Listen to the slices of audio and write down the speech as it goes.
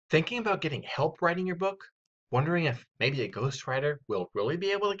Thinking about getting help writing your book? Wondering if maybe a ghostwriter will really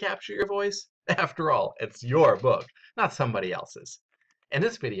be able to capture your voice? After all, it's your book, not somebody else's. In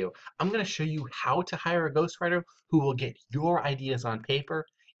this video, I'm going to show you how to hire a ghostwriter who will get your ideas on paper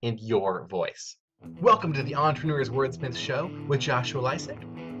in your voice. Welcome to the Entrepreneur's Wordsmith Show with Joshua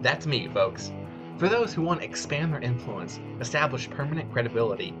Lisec. That's me, folks. For those who want to expand their influence, establish permanent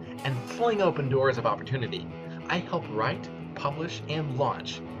credibility, and fling open doors of opportunity, I help write, publish, and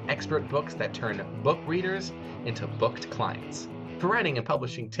launch expert books that turn book readers into booked clients. For writing and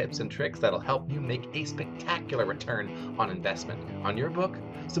publishing tips and tricks that'll help you make a spectacular return on investment on your book,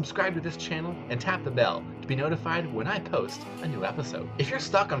 subscribe to this channel and tap the bell to be notified when I post a new episode. If you're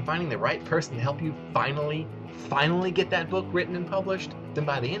stuck on finding the right person to help you finally get that book written and published, then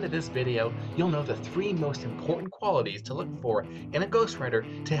by the end of this video, you'll know the 3 most important qualities to look for in a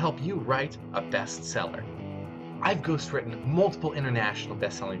ghostwriter to help you write a bestseller. I've ghostwritten multiple international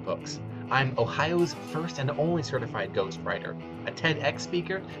best-selling books. I'm Ohio's first and only certified ghostwriter, a TEDx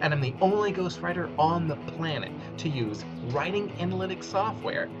speaker, and I'm the only ghostwriter on the planet to use writing analytics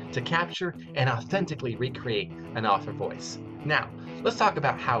software to capture and authentically recreate an author voice. Now, let's talk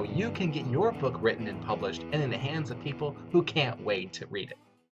about how you can get your book written and published and in the hands of people who can't wait to read it.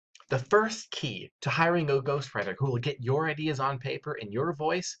 The first key to hiring a ghostwriter who will get your ideas on paper in your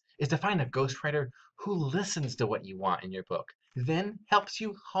voice is to find a ghostwriter who listens to what you want in your book, then helps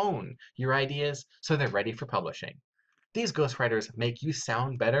you hone your ideas so they're ready for publishing. These ghostwriters make you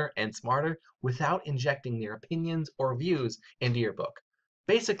sound better and smarter without injecting their opinions or views into your book.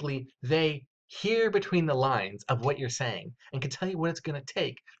 Basically, they hear between the lines of what you're saying and can tell you what it's going to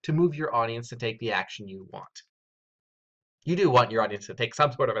take to move your audience to take the action you want. You do want your audience to take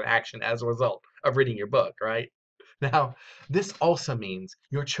some sort of an action as a result of reading your book, right? Now, this also means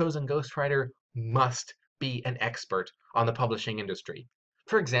your chosen ghostwriter must be an expert on the publishing industry.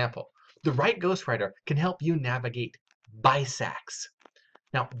 For example, the right ghostwriter can help you navigate BISACs.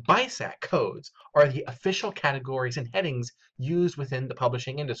 Now, BISAC codes are the official categories and headings used within the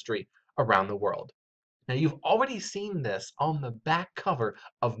publishing industry around the world. Now, you've already seen this on the back cover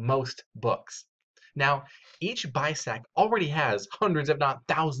of most books. Now, each BISAC already has hundreds, if not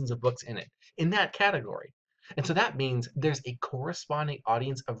thousands, of books in it, in that category. And so that means there's a corresponding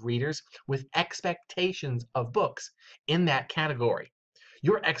audience of readers with expectations of books in that category.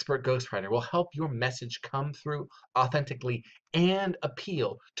 Your expert ghostwriter will help your message come through authentically and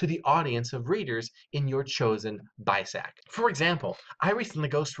appeal to the audience of readers in your chosen BISAC. For example, I recently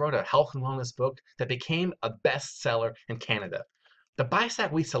ghostwrote a health and wellness book that became a bestseller in Canada. The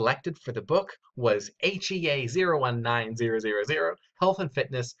BISAC we selected for the book was HEA 019000, Health and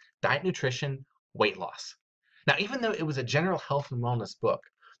Fitness, Diet Nutrition, Weight Loss. Now, even though it was a general health and wellness book,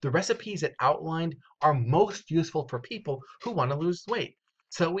 the recipes it outlined are most useful for people who want to lose weight.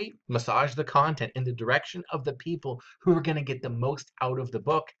 So we massaged the content in the direction of the people who are going to get the most out of the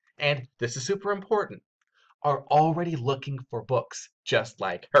book, and this is super important, are already looking for books just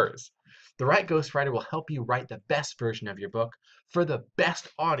like hers. The right ghostwriter will help you write the best version of your book for the best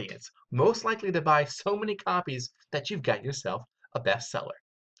audience, most likely to buy so many copies that you've got yourself a bestseller.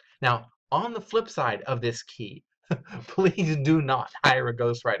 Now, on the flip side of this key, please do not hire a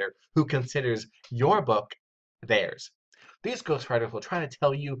ghostwriter who considers your book theirs. These ghostwriters will try to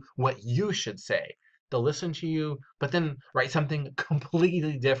tell you what you should say. They'll listen to you, but then write something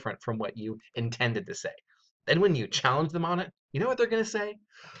completely different from what you intended to say. Then when you challenge them on it, you know what they're going to say?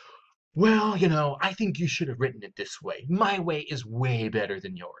 Well, I think you should have written it this way. My way is way better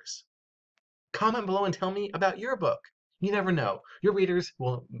than yours. Comment below and tell me about your book. You never know. Your readers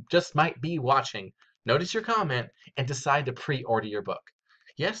might be watching, notice your comment, and decide to pre-order your book.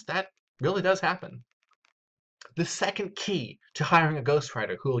 Yes, that really does happen. The second key to hiring a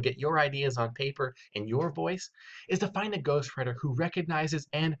ghostwriter who will get your ideas on paper in your voice is to find a ghostwriter who recognizes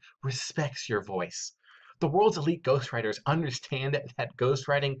and respects your voice. The world's elite ghostwriters understand that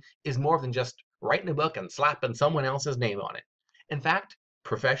ghostwriting is more than just writing a book and slapping someone else's name on it. In fact,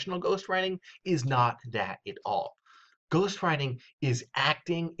 professional ghostwriting is not that at all. Ghostwriting is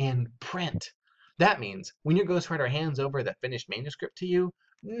acting in print. That means when your ghostwriter hands over the finished manuscript to you,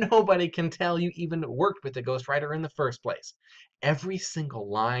 nobody can tell you even worked with the ghostwriter in the first place. Every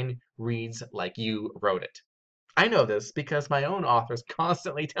single line reads like you wrote it. I know this because my own authors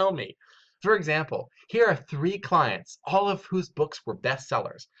constantly tell me. For example, here are 3 clients, all of whose books were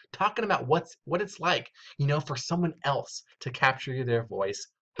bestsellers, talking about what it's like, for someone else to capture their voice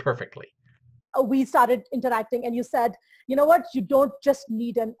perfectly. We started interacting and you said, you know what, you don't just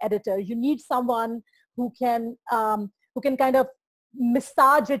need an editor. You need someone who can kind of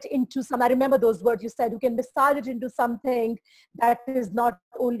massage it into some, I remember those words you said, you can massage it into something that is not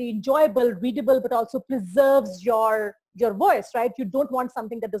only enjoyable, readable, but also preserves your voice, right? You don't want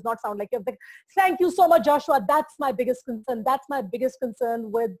something that does not sound like your. Thank you so much, Joshua. That's my biggest concern. That's my biggest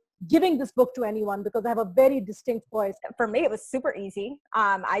concern with giving this book to anyone, because I have a very distinct voice. For me, it was super easy.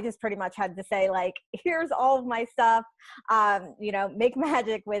 I just pretty much had to say, like, here's all of my stuff, make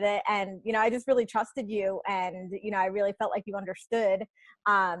magic with it. And, I just really trusted you. And, I really felt like you understood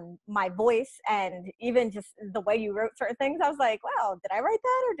my voice, and even just the way you wrote certain things. I was like, wow, did I write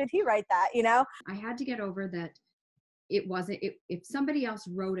that or did he write that? I had to get over that. It wasn't, if somebody else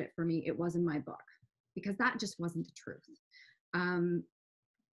wrote it for me, it wasn't my book, because that just wasn't the truth.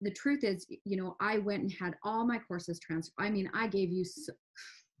 The truth is, I went and had all my courses transferred. I mean, I gave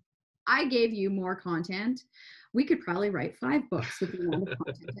you more content. We could probably write 5 books with the amount of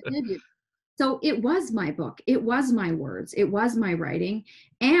content I gave you. So it was my book. It was my words. It was my writing.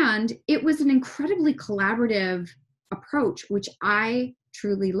 And it was an incredibly collaborative approach, which I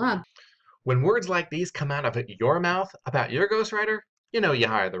truly love. When words like these come out of your mouth about your ghostwriter, you know you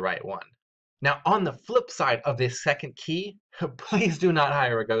hire the right one. Now, on the flip side of this second key, please do not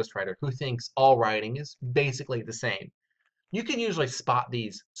hire a ghostwriter who thinks all writing is basically the same. You can usually spot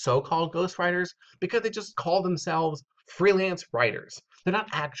these so-called ghostwriters because they just call themselves freelance writers. They're not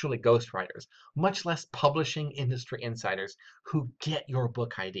actually ghostwriters, much less publishing industry insiders who get your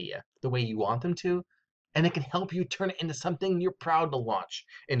book idea the way you want them to, and they can help you turn it into something you're proud to launch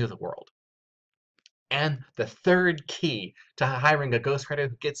into the world. And the third key to hiring a ghostwriter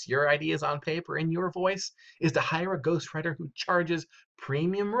who gets your ideas on paper in your voice is to hire a ghostwriter who charges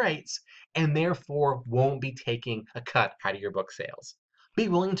premium rates and therefore won't be taking a cut out of your book sales. Be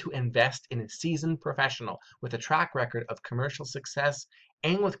willing to invest in a seasoned professional with a track record of commercial success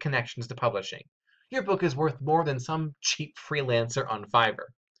and with connections to publishing. Your book is worth more than some cheap freelancer on Fiverr.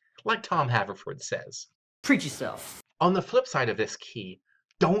 Like Tom Haverford says. Treat yourself. On the flip side of this key,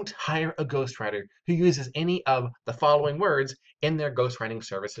 don't hire a ghostwriter who uses any of the following words in their ghostwriting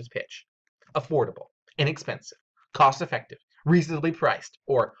services pitch: affordable, inexpensive, cost-effective, reasonably priced,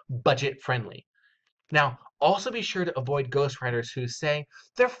 or budget-friendly. Now, also be sure to avoid ghostwriters who say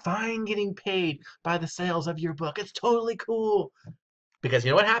they're fine getting paid by the sales of your book. It's totally cool. Because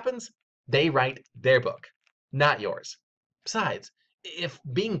you know what happens? They write their book, not yours. Besides, if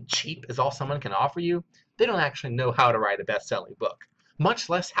being cheap is all someone can offer you, they don't actually know how to write a best-selling book, much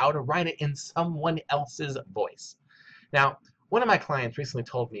less how to write it in someone else's voice. Now, one of my clients recently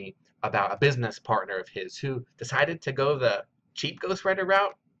told me about a business partner of his who decided to go the cheap ghostwriter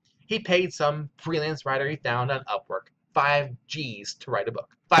route. He paid some freelance writer he found on Upwork 5 G's to write a book,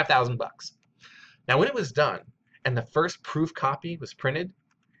 5,000 bucks. Now, when it was done and the first proof copy was printed,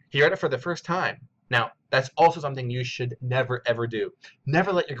 he read it for the first time. Now, that's also something you should never ever do.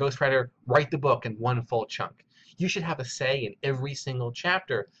 Never let your ghostwriter write the book in one full chunk. You should have a say in every single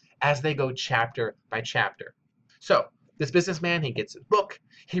chapter as they go chapter by chapter. So, this businessman, he gets his book,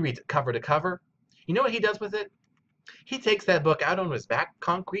 he reads it cover to cover. You know what he does with it? He takes that book out on his back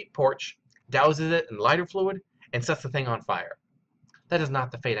concrete porch, douses it in lighter fluid, and sets the thing on fire. That is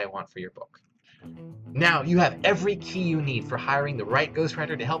not the fate I want for your book. Now, you have every key you need for hiring the right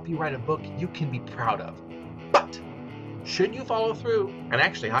ghostwriter to help you write a book you can be proud of. But, should you follow through and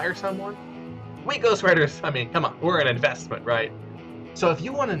actually hire someone? We ghostwriters, come on, we're an investment, right? So if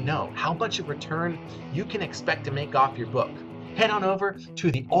you want to know how much of return you can expect to make off your book, head on over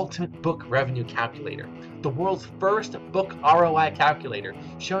to the Ultimate Book Revenue Calculator, the world's first book ROI calculator,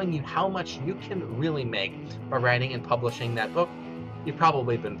 showing you how much you can really make by writing and publishing that book you've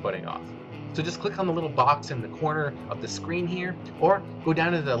probably been putting off. So just click on the little box in the corner of the screen here, or go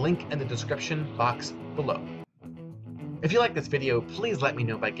down to the link in the description box below. If you like this video, please let me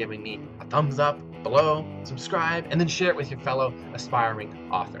know by giving me a thumbs up below, subscribe, and then share it with your fellow aspiring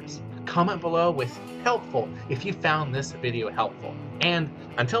authors. Comment below with helpful if you found this video helpful. And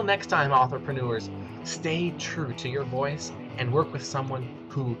until next time, authorpreneurs, stay true to your voice and work with someone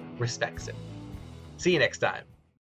who respects it. See you next time.